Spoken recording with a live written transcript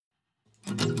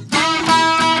Hey,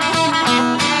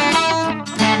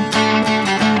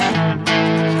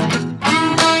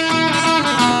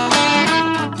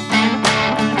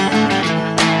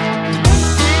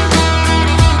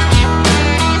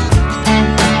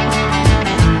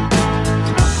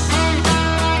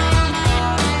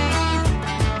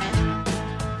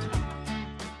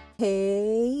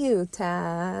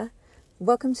 Utah.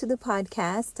 Welcome to the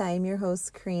podcast. I am your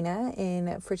host, Karina,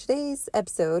 and for today's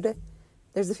episode,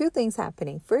 there's a few things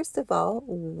happening. First of all,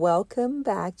 welcome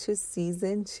back to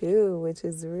season 2, which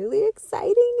is really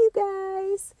exciting, you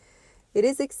guys. It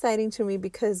is exciting to me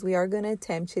because we are going to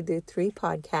attempt to do 3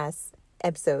 podcast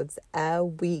episodes a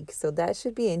week. So that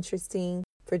should be interesting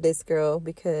for this girl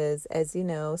because, as you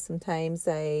know, sometimes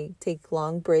I take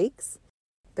long breaks.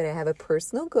 But I have a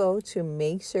personal goal to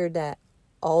make sure that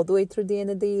all the way through the end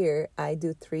of the year, I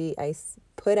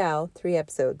put out 3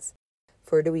 episodes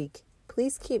for the week.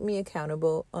 Please keep me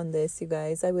accountable on this, you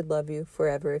guys. I would love you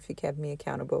forever if you kept me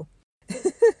accountable.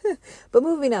 But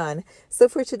moving on. So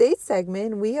for today's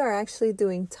segment, we are actually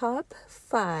doing top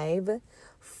 5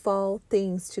 fall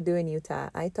things to do in Utah.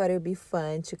 I thought it would be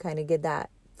fun to kind of get that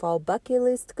fall bucket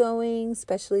list going,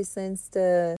 especially since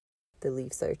the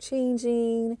leaves are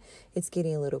changing. It's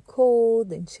getting a little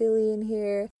cold and chilly in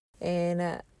here.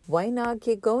 And why not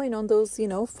get going on those,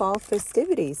 fall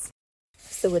festivities?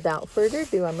 So without further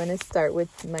ado, I'm going to start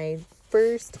with my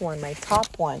first one, my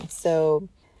top one. So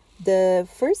the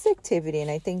first activity,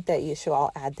 and I think that you should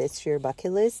all add this to your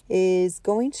bucket list, is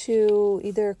going to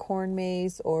either a corn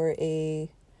maze or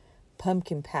a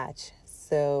pumpkin patch.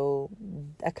 So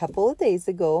a couple of days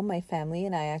ago, my family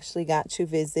and I actually got to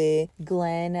visit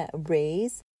Glen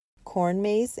Reyes Corn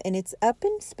Maze, and it's up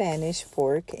in Spanish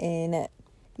Fork. And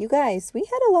you guys, we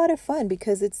had a lot of fun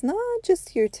because it's not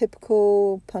just your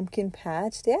typical pumpkin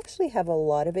patch. They actually have a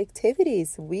lot of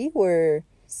activities. We were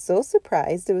so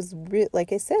surprised. It was,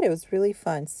 like I said, it was really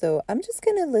fun. So I'm just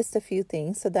going to list a few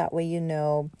things so that way you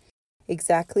know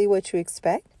exactly what to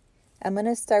expect. I'm going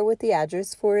to start with the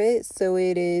address for it. So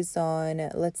it is on,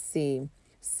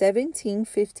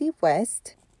 1750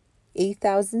 West,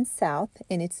 8000 South,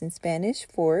 and it's in Spanish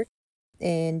Fork.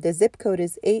 And the zip code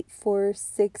is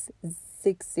 84660.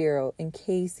 In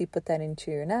case you put that into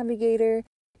your navigator,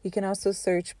 you can also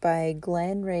search by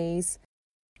Glen Reyes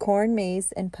Corn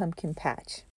Maze and Pumpkin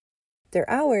Patch. Their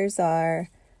hours are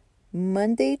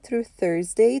Monday through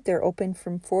Thursday. They're open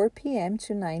from 4 p.m.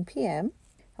 to 9 p.m.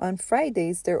 On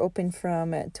Fridays, they're open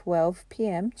from 12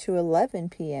 p.m. to 11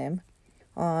 p.m.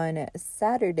 On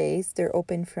Saturdays, they're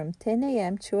open from 10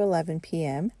 a.m. to 11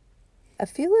 p.m. A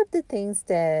few of the things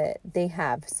that they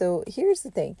have. So here's the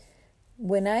thing.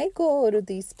 When I go to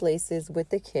these places with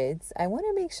the kids, I want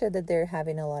to make sure that they're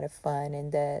having a lot of fun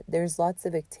and that there's lots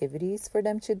of activities for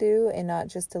them to do and not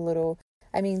just a little...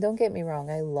 don't get me wrong.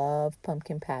 I love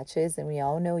pumpkin patches and we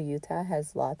all know Utah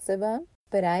has lots of them.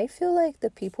 But I feel like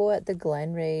the people at the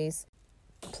Glen Reyes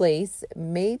place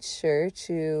made sure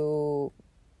to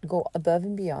go above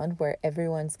and beyond where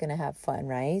everyone's going to have fun,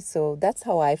 right? So that's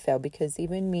how I felt because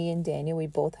even me and Daniel, we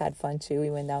both had fun too.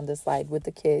 We went down the slide with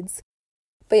the kids.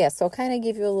 But yeah, so I'll kind of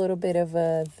give you a little bit of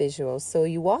a visual. So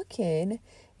you walk in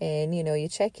and, you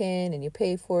check in and you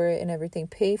pay for it and everything.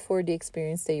 Pay for the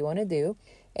experience that you want to do.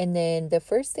 And then the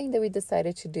first thing that we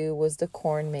decided to do was the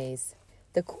corn maze.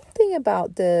 The cool thing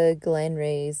about the Glen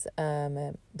Reyes,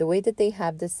 the way that they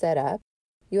have this set up,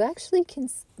 you actually can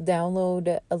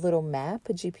download a little map,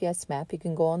 a GPS map. You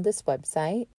can go on this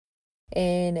website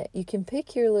and you can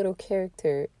pick your little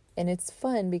character. And it's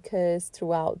fun because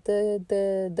throughout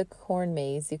the corn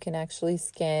maze, you can actually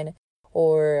scan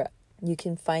or you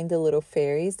can find the little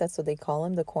fairies. That's what they call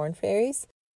them, the corn fairies.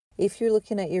 If you're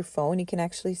looking at your phone, you can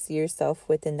actually see yourself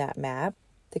within that map.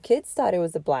 The kids thought it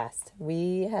was a blast.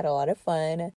 We had a lot of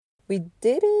fun. We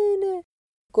didn't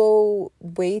go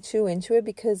way too into it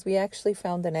because we actually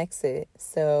found an exit.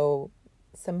 So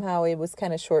somehow it was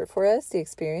kind of short for us, the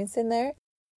experience in there.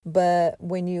 But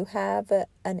when you have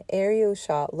an aerial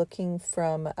shot looking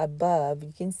from above,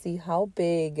 you can see how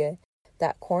big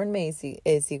that corn maze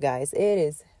is, you guys. It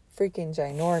is freaking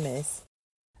ginormous.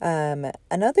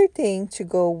 Another thing to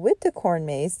go with the corn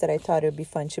maze that I thought it would be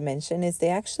fun to mention is they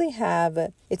actually have,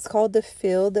 it's called the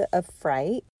Field of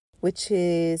Fright, which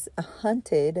is a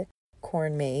haunted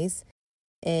corn maze.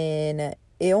 And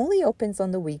it only opens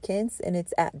on the weekends and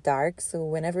it's at dark. So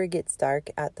whenever it gets dark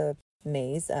at the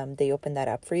maze, they open that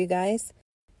up for you guys.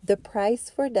 The price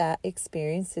for that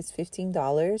experience is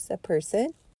 $15 a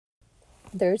person.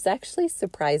 There's actually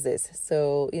surprises.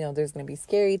 So, there's going to be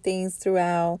scary things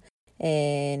throughout.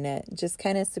 And just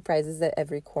kind of surprises at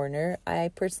every corner. I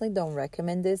personally don't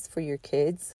recommend this for your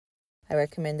kids. I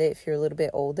recommend it if you're a little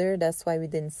bit older. That's why we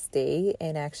didn't stay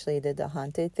and actually did the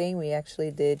haunted thing. We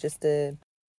actually did just the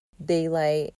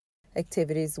daylight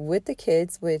activities with the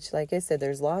kids, which, like I said,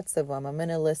 there's lots of them. I'm going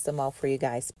to list them all for you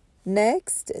guys.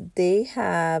 Next, they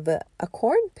have a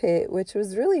corn pit, which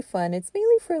was really fun. It's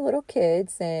mainly for little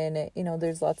kids, and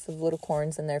there's lots of little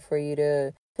corns in there for you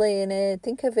to play in it.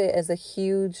 Think of it as a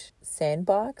huge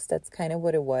sandbox. That's kind of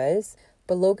what it was.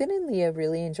 But Logan and Leah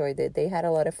really enjoyed it. They had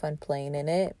a lot of fun playing in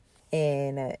it.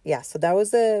 And so that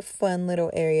was a fun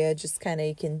little area. Just kind of,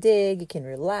 you can dig, you can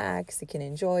relax, you can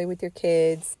enjoy with your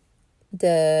kids.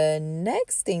 The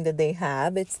next thing that they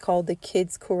have, it's called the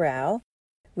Kids Corral,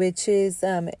 which is,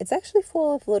 it's actually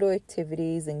full of little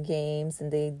activities and games. And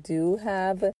they do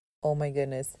have, oh my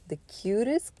goodness, the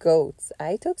cutest goats.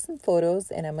 I took some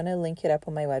photos and I'm going to link it up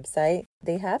on my website.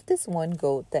 They have this one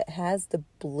goat that has the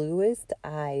bluest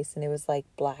eyes, and it was like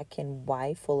black and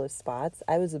white, full of spots.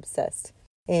 I was obsessed.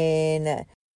 And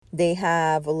they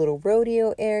have a little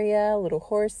rodeo area, a little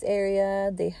horse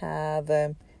area. They have,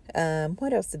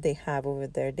 what else did they have over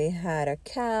there? They had a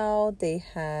cow, they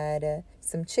had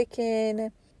some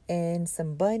chicken, and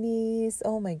some bunnies.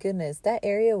 Oh my goodness, that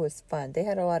area was fun. They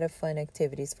had a lot of fun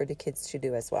activities for the kids to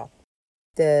do as well.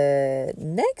 The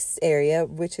next area,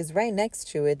 which is right next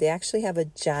to it, they actually have a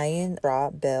giant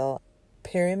straw bale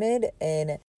pyramid,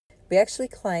 and we actually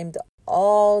climbed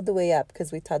all the way up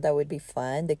because we thought that would be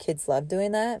fun. The kids love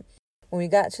doing that. When we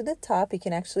got to the top, you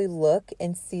can actually look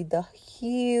and see the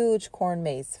huge corn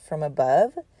maze from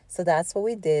above. So that's what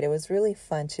we did. It was really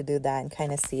fun to do that and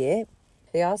kind of see it.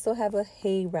 They also have a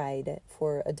hay ride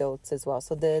for adults as well.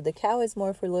 So the cow is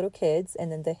more for little kids,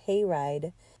 and then the hay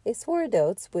ride is for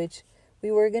adults, which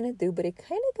we were going to do, but it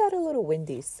kind of got a little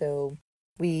windy, so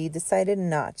we decided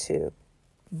not to.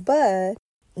 But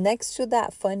next to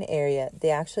that fun area, they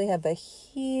actually have a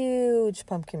huge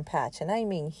pumpkin patch, and I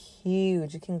mean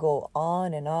huge. You can go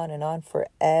on and on and on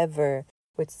forever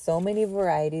with so many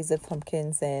varieties of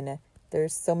pumpkins, and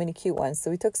there's so many cute ones.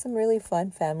 So we took some really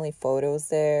fun family photos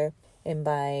there and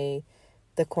by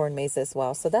the corn maze as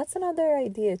well. So that's another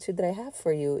idea too that I have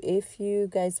for you. If you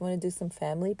guys want to do some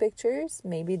family pictures,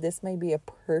 maybe this might be a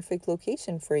perfect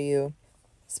location for you.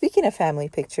 Speaking of family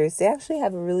pictures, they actually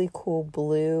have a really cool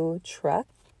blue truck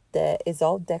that is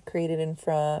all decorated in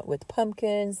front with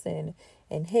pumpkins and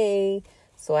hay.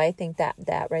 So I think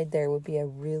that right there would be a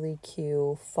really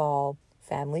cute fall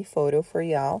family photo for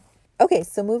y'all. Okay,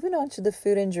 so moving on to the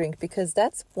food and drink, because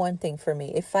that's one thing for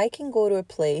me. If I can go to a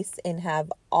place and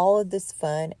have all of this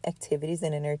fun activities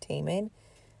and entertainment,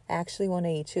 I actually want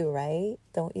to eat too, right?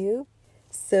 Don't you?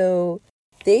 So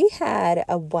they had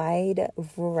a wide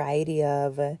variety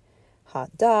of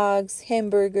hot dogs,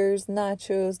 hamburgers,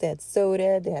 nachos. They had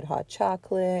soda, they had hot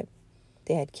chocolate,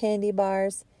 they had candy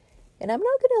bars. And I'm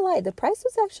not going to lie, the price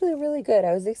was actually really good.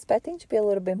 I was expecting to be a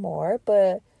little bit more,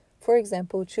 but for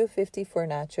example, $2.50 for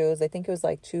nachos. I think it was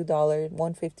like $2,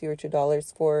 $1.50 or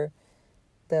 $2 for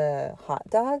the hot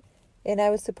dog. And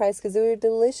I was surprised because they were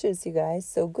delicious, you guys.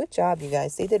 So good job, you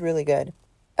guys. They did really good.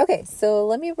 Okay, so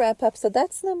let me wrap up. So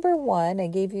that's number one. I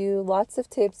gave you lots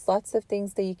of tips, lots of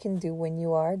things that you can do when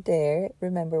you are there.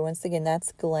 Remember, once again,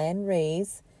 that's Glen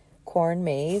Ray's Corn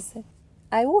Maze.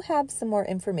 I will have some more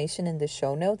information in the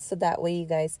show notes, so that way you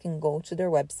guys can go to their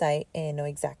website and know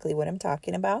exactly what I'm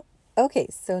talking about. Okay,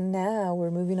 so now we're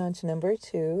moving on to number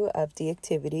 2 of the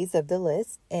activities of the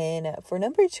list. And for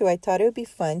number 2, I thought it would be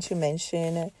fun to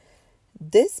mention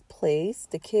this place.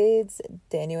 The kids,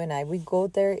 Daniel and I, we go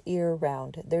there year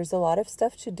round. There's a lot of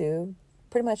stuff to do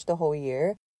pretty much the whole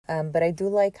year. But I do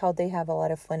like how they have a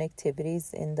lot of fun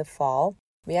activities in the fall.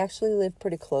 We actually live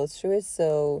pretty close to it,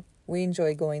 so we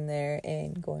enjoy going there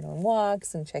and going on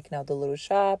walks and checking out the little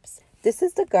shops. This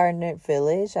is the Gardner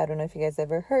Village. I don't know if you guys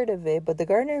ever heard of it, but the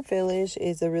Gardner Village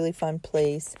is a really fun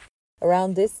place.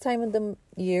 Around this time of the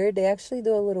year, they actually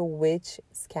do a little witch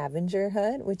scavenger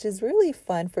hunt, which is really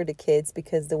fun for the kids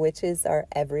because the witches are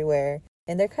everywhere.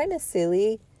 And they're kind of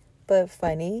silly, but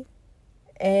funny.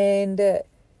 And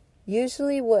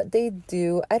usually what they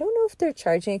do, I don't know if they're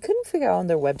charging. I couldn't figure out on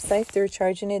their website if they're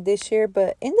charging it this year.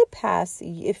 But in the past,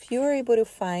 if you were able to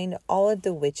find all of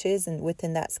the witches and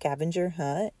within that scavenger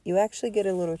hunt, you actually get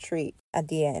a little treat at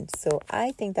the end. So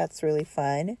I think that's really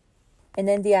fun. And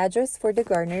then the address for the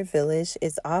Gardner Village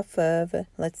is off of,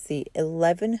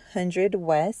 1100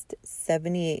 West,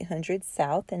 7800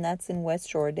 South. And that's in West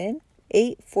Jordan,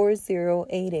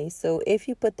 84088. So if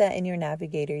you put that in your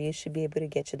navigator, you should be able to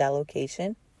get to that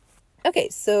location. Okay,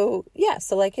 so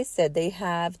like I said, they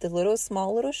have the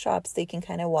small little shops. They can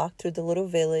kind of walk through the little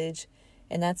village,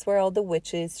 and that's where all the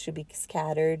witches should be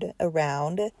scattered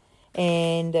around.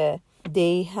 And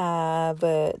They have,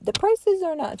 the prices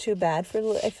are not too bad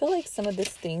for, I feel like some of these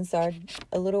things are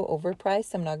a little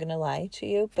overpriced. I'm not going to lie to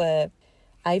you, but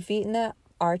I've eaten at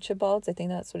Archibald's. I think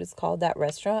that's what it's called, that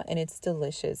restaurant, and it's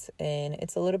delicious. And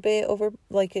it's a little bit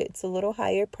it's a little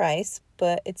higher price,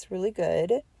 but it's really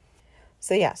good.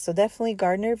 So yeah, so definitely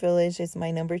Gardner Village is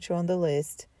my number 2 on the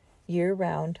list year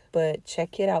round, but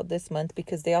check it out this month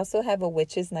because they also have a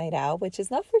witches night out, which is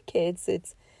not for kids.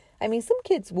 Some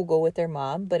kids will go with their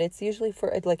mom, but it's usually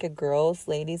for like a girls,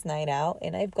 ladies night out.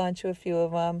 And I've gone to a few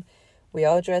of them. We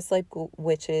all dress like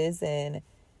witches and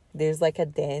there's like a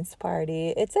dance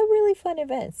party. It's a really fun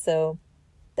event. So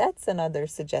that's another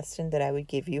suggestion that I would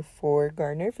give you for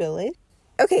Gardner Village.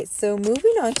 Okay, so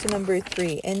moving on to number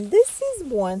 3. And this is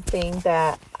one thing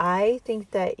that I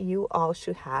think that you all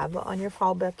should have on your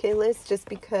fall bucket list just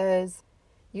because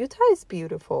Utah is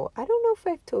beautiful. I don't know if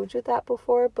I've told you that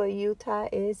before, but Utah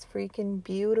is freaking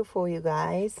beautiful, you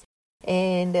guys.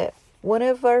 And one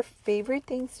of our favorite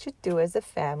things to do as a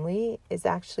family is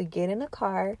actually get in a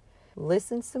car,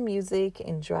 listen to music,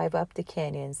 and drive up the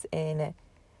canyons. And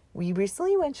we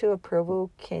recently went to a Provo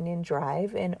Canyon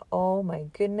drive, and oh my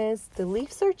goodness, the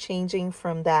leaves are changing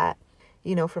from that,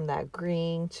 from that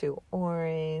green to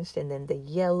orange, and then the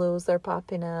yellows are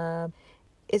popping up.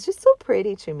 It's just so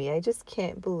pretty to me. I just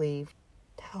can't believe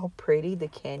how pretty the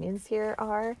canyons here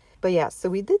are. But yeah, so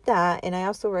we did that, and I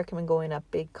also recommend going up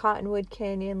Big Cottonwood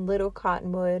Canyon, Little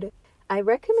Cottonwood. I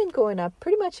recommend going up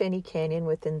pretty much any canyon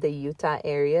within the Utah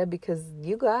area because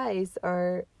you guys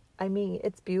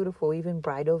it's beautiful. Even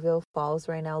Bridalveil Falls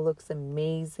right now looks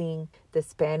amazing. The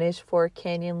Spanish Fork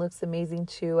Canyon looks amazing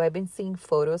too. I've been seeing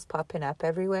photos popping up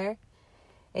everywhere.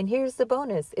 And here's the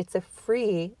bonus. It's a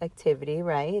free activity,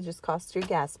 right? It just costs your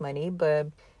gas money, but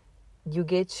you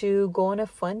get to go on a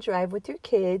fun drive with your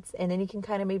kids, and then you can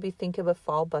kind of maybe think of a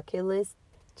fall bucket list.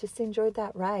 Just enjoy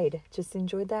that ride. Just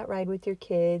enjoy that ride with your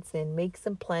kids and make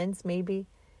some plans, maybe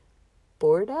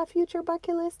board a future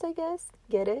bucket list, I guess.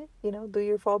 Get it? Do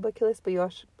your fall bucket list, but you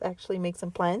actually make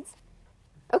some plans.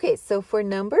 Okay, so for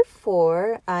number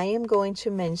 4, I am going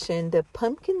to mention the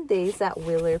Pumpkin Days at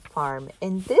Wheeler Farm.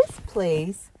 And this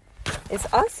place is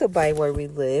also by where we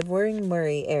live. We're in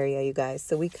Murray area, you guys.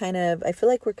 So I feel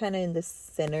like we're kind of in the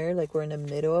center, like we're in the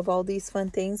middle of all these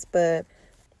fun things. But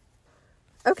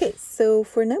okay, so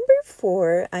for number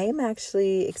 4, I am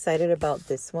actually excited about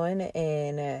this one.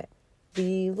 And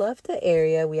we love the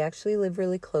area. We actually live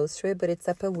really close to it, but it's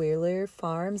up at Wheeler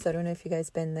Farms. I don't know if you guys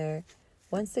been there.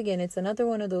 Once again, it's another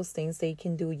one of those things that you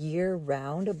can do year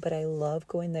round, but I love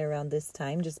going there around this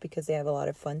time just because they have a lot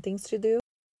of fun things to do.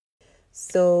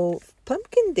 So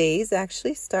Pumpkin Days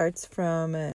actually starts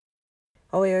from, it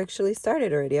actually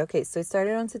started already. Okay, so it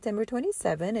started on September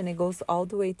 27 and it goes all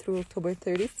the way through October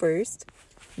 31st.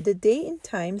 The date and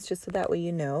times, just so that way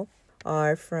you know,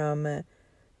 are from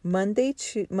Monday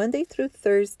through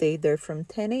Thursday. They're from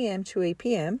 10 a.m. to 8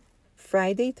 p.m.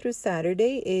 Friday through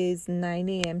Saturday is 9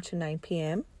 a.m. to 9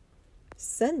 p.m.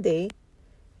 Sunday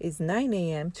is 9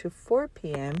 a.m. to 4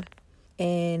 p.m.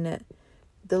 And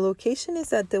the location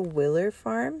is at the Wheeler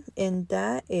Farm, and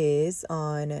that is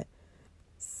on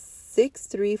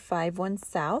 6351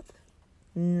 South,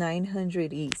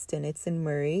 900 East, and it's in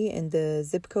Murray, and the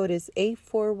zip code is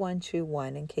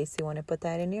 84121, in case you want to put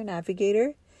that in your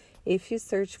navigator. If you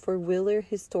search for Wheeler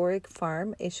Historic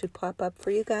Farm, it should pop up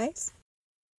for you guys.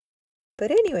 But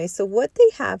anyway, so what they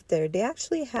have there, they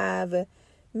actually have a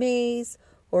maze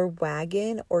or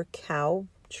wagon or cow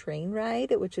train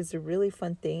ride, which is a really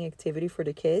fun activity for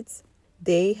the kids.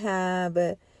 They have,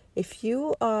 if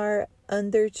you are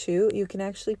under 2, you can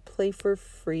actually play for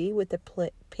free with a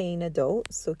paying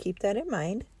adult. So keep that in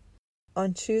mind.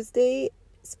 On Tuesday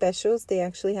specials, they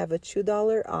actually have a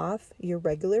 $2 off your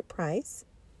regular price.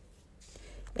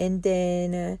 And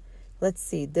then, let's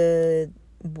see, the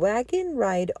wagon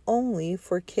ride only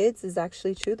for kids is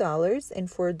actually $2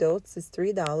 and for adults is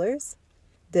 $3.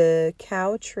 The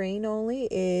cow train only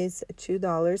is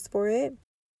 $2 for it.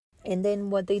 And then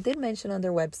what they did mention on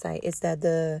their website is that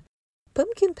the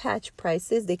pumpkin patch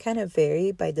prices, they kind of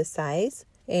vary by the size.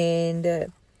 And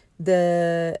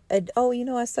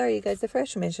sorry you guys, I forgot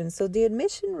to mention. So the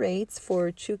admission rates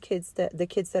for the kids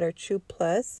that are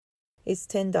 2+ is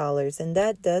 $10, and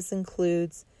that does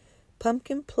includes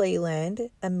Pumpkin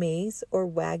Playland, a maze or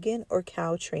wagon or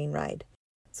cow train ride.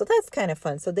 So that's kind of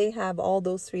fun. So they have all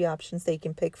those 3 options they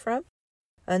can pick from.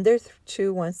 Under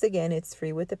 2, once again, it's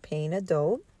free with a paying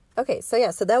adult. Okay, so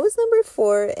that was number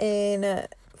 4. And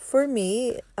for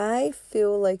me, I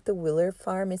feel like the Wheeler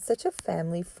Farm is such a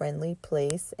family-friendly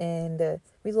place. And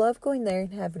we love going there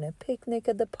and having a picnic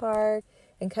at the park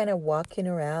and kind of walking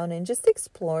around and just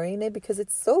exploring it because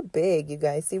it's so big, you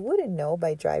guys. You wouldn't know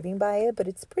by driving by it, but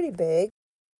it's pretty big.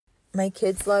 My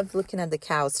kids love looking at the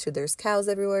cows too. There's cows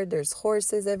everywhere, there's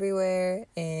horses everywhere,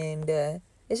 and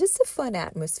it's just a fun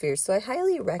atmosphere. So I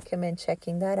highly recommend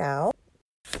checking that out.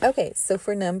 Okay, so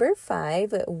for number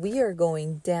 5, we are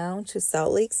going down to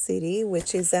Salt Lake City,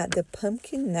 which is at the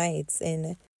Pumpkin Nights.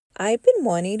 And I've been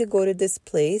wanting to go to this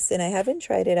place, and I haven't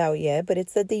tried it out yet, but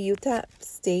it's at the Utah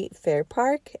State Fair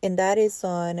Park, and that is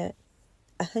on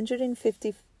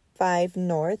 155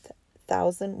 North,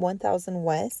 1000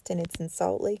 West, and it's in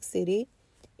Salt Lake City,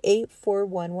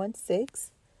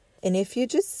 84116. And if you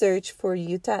just search for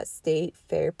Utah State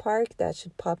Fair Park, that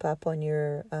should pop up on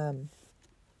your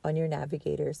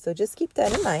navigator. So just keep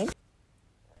that in mind.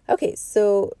 Okay,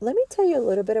 so let me tell you a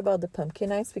little bit about the pumpkin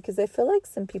nights because I feel like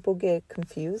some people get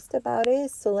confused about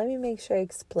it. So let me make sure I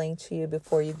explain to you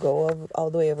before you go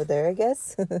all the way over there, I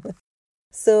guess.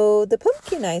 So the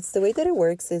pumpkin nights, the way that it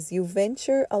works is you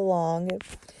venture along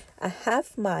a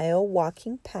half-mile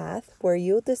walking path where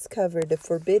you'll discover the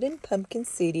forbidden pumpkin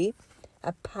city,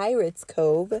 a pirate's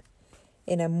cove,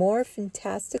 and a more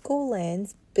fantastical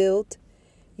lands built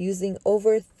using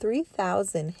over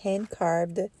 3,000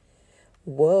 hand-carved,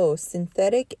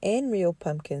 synthetic and real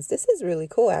pumpkins. This is really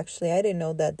cool, actually. I didn't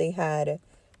know that they had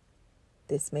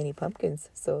this many pumpkins.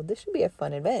 So this should be a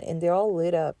fun event. And they're all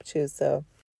lit up, too. So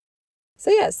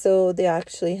they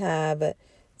actually have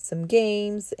some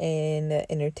games and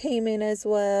entertainment as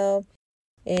well.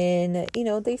 And,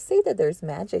 they say that there's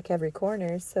magic every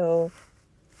corner. So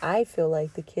I feel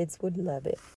like the kids would love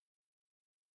it.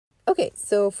 Okay,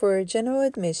 so for general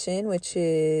admission, which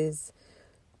is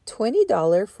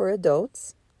 $20 for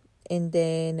adults, and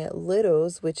then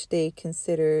littles, which they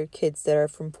consider kids that are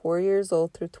from 4 years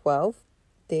old through 12,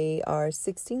 they are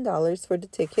 $16 for the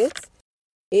tickets.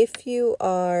 If you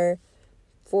are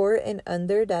 4 and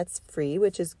under, that's free,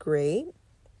 which is great.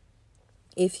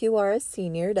 If you are a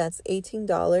senior, that's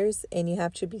 $18, and you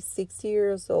have to be 60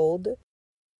 years old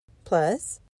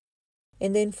plus.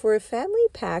 And then for a family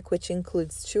pack, which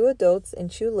includes 2 adults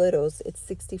and 2 littles, it's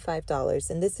 $65.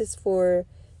 And this is for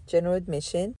general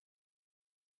admission.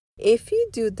 If you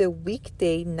do the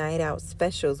weekday night out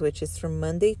specials, which is from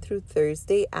Monday through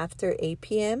Thursday after 8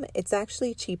 p.m., it's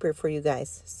actually cheaper for you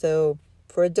guys. So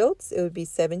for adults, it would be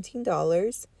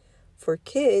 $17. For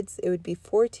kids, it would be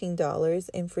 $14.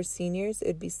 And for seniors, it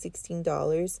would be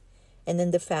 $16. And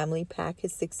then the family pack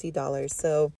is $60.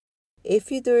 So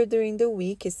if you do it during the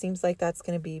week, it seems like that's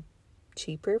going to be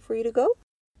cheaper for you to go.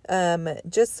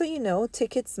 Just so you know,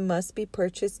 tickets must be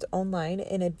purchased online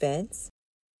in advance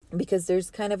because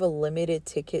there's kind of a limited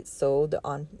ticket sold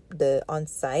on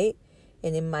site,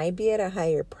 and it might be at a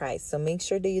higher price. So make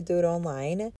sure that you do it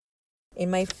online.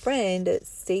 And my friend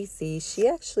Stacy, she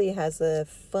actually has a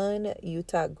fun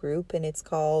Utah group, and it's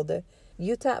called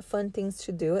Utah Fun Things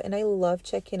to Do. And I love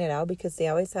checking it out because they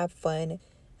always have fun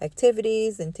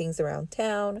activities and things around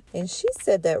town. And she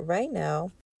said that right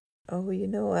now,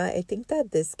 I think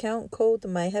that discount code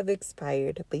might have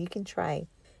expired, but you can try.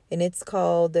 And it's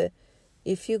called,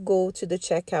 if you go to the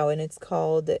checkout, and it's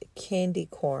called Candy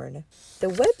Corn. The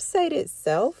website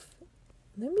itself,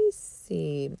 let me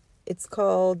see. It's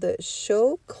called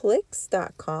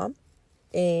showclicks.com.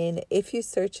 And if you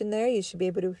search in there, you should be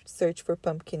able to search for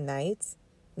Pumpkin Nights,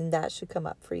 and that should come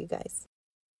up for you guys.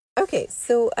 Okay,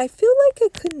 so I feel like I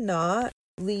could not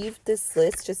leave this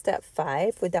list just at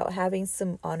 5 without having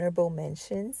some honorable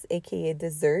mentions, aka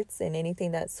desserts and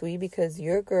anything that's sweet, because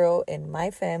your girl and my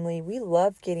family, we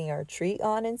love getting our treat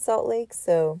on in Salt Lake.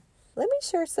 So let me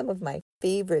share some of my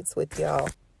favorites with y'all.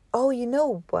 Oh, you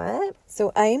know what?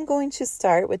 So I am going to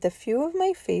start with a few of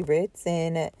my favorites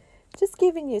and just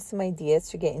giving you some ideas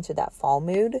to get into that fall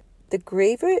mood. The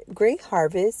Great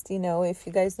Harvest, if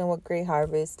you guys know what Great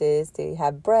Harvest is, they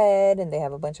have bread and they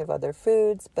have a bunch of other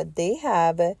foods, but they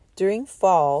have, during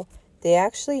fall, they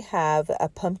actually have a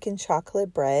pumpkin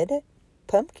chocolate bread,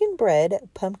 pumpkin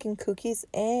cookies,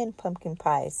 and pumpkin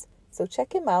pies. So check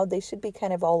them out. They should be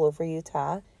kind of all over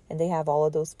Utah, and they have all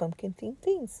of those pumpkin-themed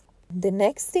things. The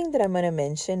next thing that I'm going to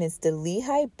mention is the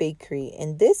Lehigh Bakery,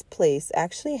 and this place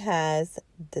actually has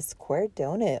the square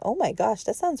donut. Oh my gosh,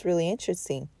 that sounds really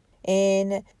interesting.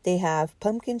 And they have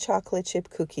pumpkin chocolate chip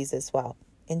cookies as well.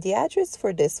 And the address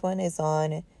for this one is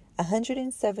on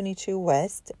 172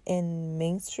 West in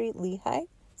Main Street, Lehigh.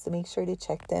 So make sure to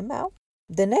check them out.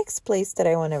 The next place that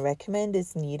I want to recommend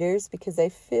is Kneaders, because I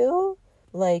feel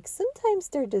like sometimes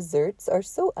their desserts are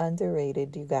so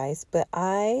underrated, you guys. But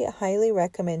I highly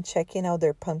recommend checking out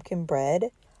their pumpkin bread.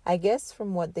 I guess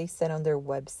from what they said on their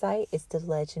website, it's the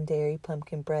legendary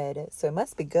pumpkin bread. So it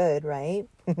must be good, right?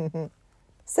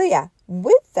 So yeah,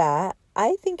 with that,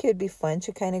 I think it would be fun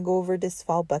to kind of go over this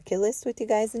fall bucket list with you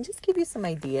guys and just give you some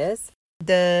ideas.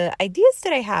 The ideas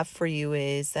that I have for you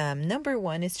is number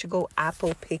one is to go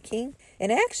apple picking.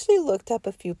 And I actually looked up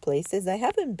a few places. I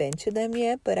haven't been to them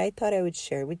yet, but I thought I would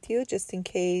share with you just in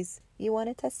case you want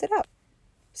to test it out.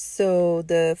 So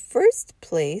the first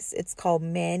place, it's called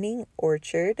Manning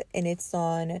Orchard, and it's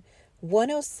on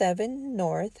 107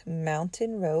 North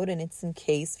Mountain Road, and it's in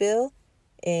Kaysville,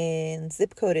 and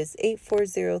zip code is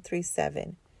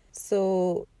 84037.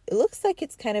 So it looks like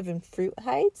it's kind of in Fruit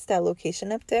Heights, that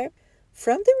location up there.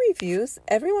 From the reviews,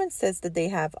 everyone says that they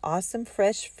have awesome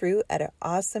fresh fruit at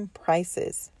awesome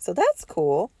prices. So that's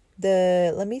cool.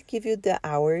 Let me give you the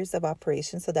hours of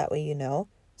operation so that way you know.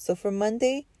 So from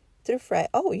Monday through Friday,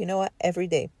 oh, you know what? Every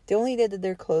day. The only day that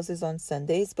they're closed is on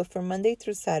Sundays, but from Monday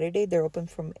through Saturday, they're open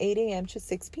from 8 a.m. to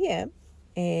 6 p.m.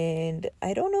 And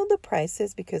I don't know the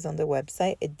prices because on the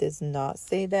website, it does not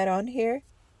say that on here.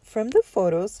 From the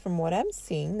photos, from what I'm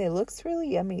seeing, it looks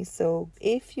really yummy. So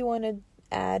if you want to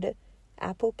add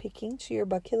apple picking to your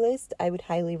bucket list, I would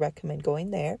highly recommend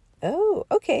going there. Oh,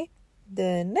 okay.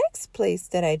 The next place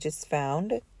that I just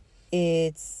found,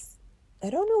 I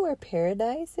don't know where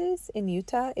Paradise is in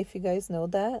Utah. If you guys know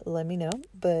that, let me know.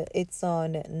 But it's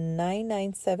on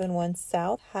 9971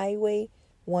 South Highway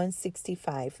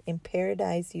 165 in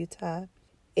Paradise, Utah,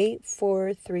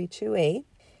 84328.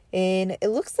 And it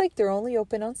looks like they're only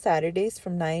open on Saturdays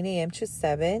from 9 a.m. to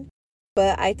 7.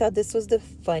 But I thought this was the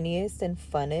funniest and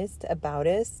funnest about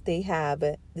us.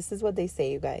 This is what they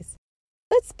say, you guys.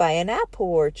 Let's buy an apple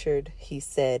orchard, he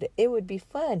said. It would be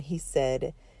fun, he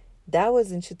said. That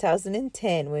was in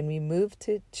 2010 when we moved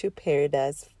to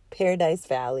Paradise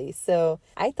Valley. So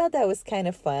I thought that was kind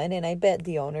of fun. And I bet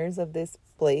the owners of this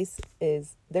place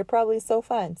they're probably so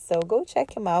fun. So go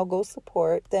check them out. Go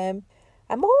support them.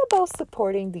 I'm all about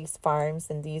supporting these farms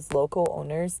and these local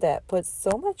owners that put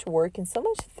so much work and so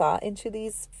much thought into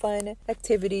these fun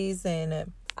activities.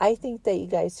 And I think that you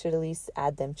guys should at least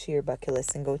add them to your bucket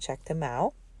list and go check them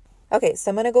out. Okay,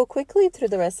 so I'm going to go quickly through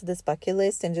the rest of this bucket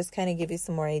list and just kind of give you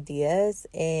some more ideas.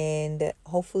 And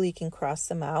hopefully you can cross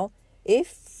them out. If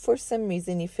for some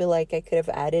reason you feel like I could have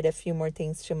added a few more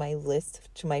things to my list,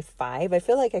 to my 5, I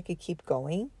feel like I could keep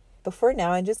going. But for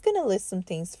now, I'm just going to list some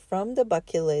things from the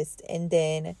bucket list and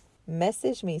then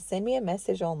message me. Send me a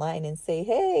message online and say,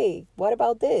 hey, what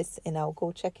about this? And I'll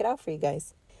go check it out for you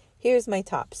guys. Here's my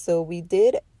top. So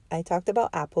I talked about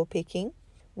apple picking.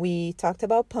 We talked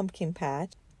about pumpkin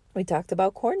patch. We talked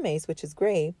about corn maze, which is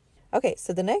great. Okay,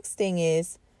 so the next thing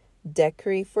is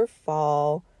decorate for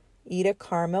fall, eat a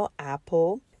caramel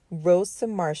apple, roast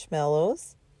some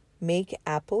marshmallows, make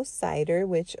apple cider,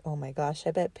 which, oh my gosh,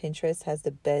 I bet Pinterest has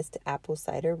the best apple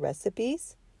cider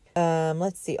recipes.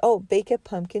 Let's see. Oh, bake a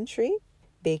pumpkin tree,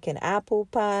 bake an apple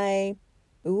pie.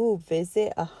 Ooh,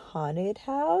 visit a haunted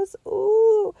house.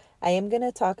 Ooh, I am going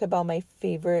to talk about my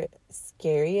favorite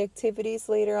scary activities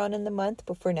later on in the month,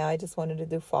 but for now, I just wanted to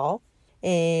do fall.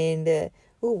 And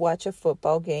watch a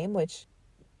football game, which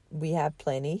we have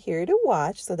plenty here to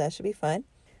watch, so that should be fun.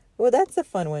 Well, that's a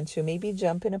fun one too. Maybe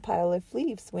jump in a pile of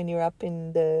leaves when you're up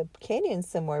in the canyon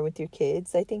somewhere with your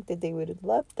kids. I think that they would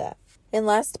love that. And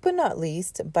last but not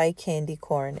least, buy candy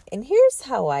corn. And here's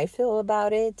how I feel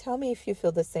about it. Tell me if you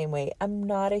feel the same way. I'm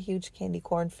not a huge candy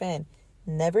corn fan.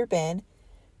 Never been,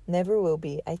 never will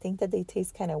be. I think that they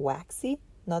taste kind of waxy.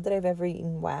 Not that I've ever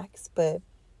eaten wax, but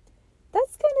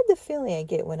that's kind of the feeling I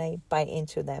get when I bite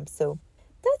into them. So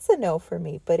that's a no for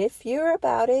me. But if you're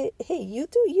about it, hey, you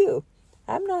do you.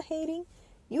 I'm not hating.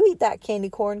 You eat that candy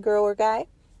corn, girl or guy.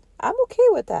 I'm okay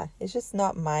with that. It's just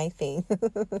not my thing.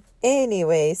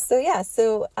 Anyway,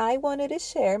 so I wanted to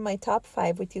share my top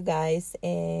 5 with you guys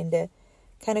and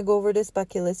kind of go over this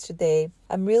bucket list today.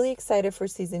 I'm really excited for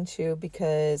season 2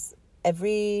 because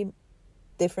every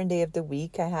different day of the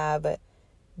week I have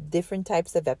different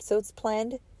types of episodes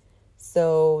planned.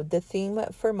 So the theme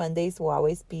for Mondays will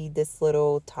always be this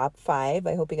little top 5.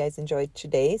 I hope you guys enjoyed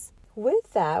today's.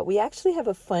 With that, we actually have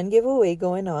a fun giveaway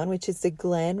going on, which is the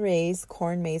Glen Ray's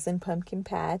Corn Maze and Pumpkin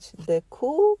Patch. The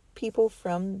cool people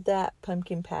from that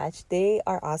pumpkin patch, they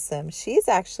are awesome. She's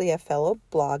actually a fellow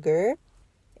blogger,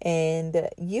 and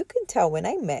you can tell when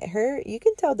I met her, you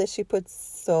can tell that she puts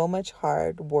so much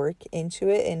hard work into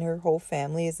it, and her whole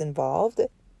family is involved.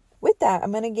 With that,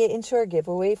 I'm going to get into our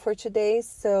giveaway for today.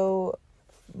 So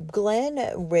Glen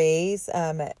Ray's,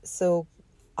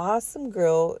 awesome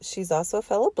girl. She's also a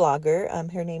fellow blogger.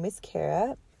 Her name is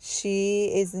Kara.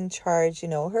 She is in charge,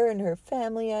 her and her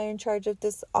family are in charge of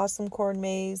this awesome corn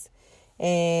maze.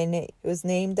 And it was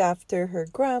named after her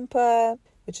grandpa,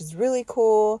 which is really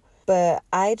cool. But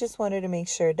I just wanted to make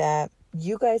sure that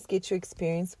you guys get to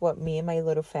experience what me and my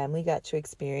little family got to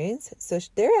experience. So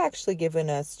they're actually giving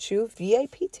us 2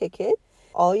 VIP tickets.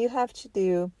 All you have to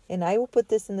do, and I will put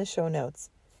this in the show notes,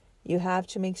 you have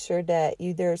to make sure that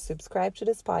you either subscribe to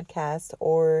this podcast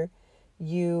or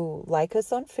you like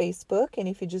us on Facebook. And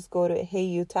if you just go to Hey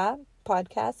Utah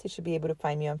Podcast, you should be able to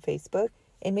find me on Facebook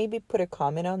and maybe put a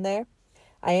comment on there.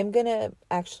 I am going to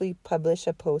actually publish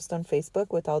a post on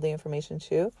Facebook with all the information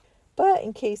too. But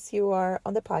in case you are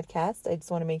on the podcast, I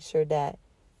just want to make sure that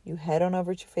you head on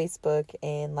over to Facebook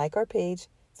and like our page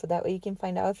so that way you can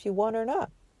find out if you won or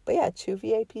not. But yeah, 2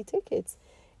 VIP tickets.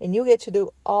 And you get to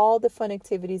do all the fun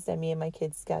activities that me and my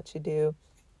kids got to do.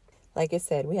 Like I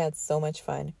said, we had so much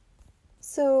fun.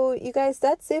 So, you guys,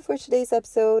 that's it for today's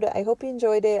episode. I hope you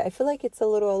enjoyed it. I feel like it's a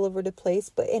little all over the place,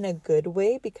 but in a good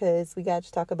way because we got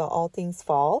to talk about all things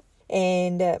fall.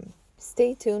 And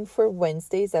stay tuned for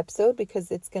Wednesday's episode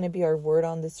because it's going to be our word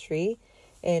on the street.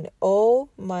 And oh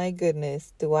my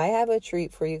goodness, do I have a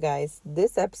treat for you guys.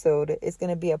 This episode is going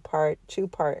to be a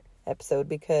 2-part episode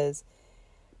because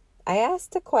I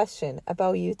asked a question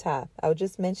about Utah. I'll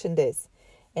just mention this.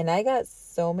 And I got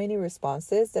so many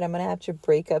responses that I'm going to have to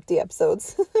break up the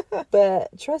episodes.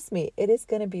 But trust me, it is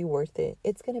going to be worth it.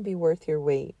 It's going to be worth your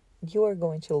wait. You are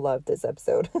going to love this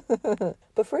episode.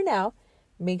 But for now,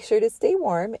 make sure to stay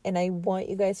warm. And I want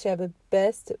you guys to have the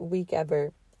best week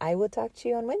ever. I will talk to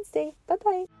you on Wednesday.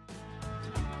 Bye-bye.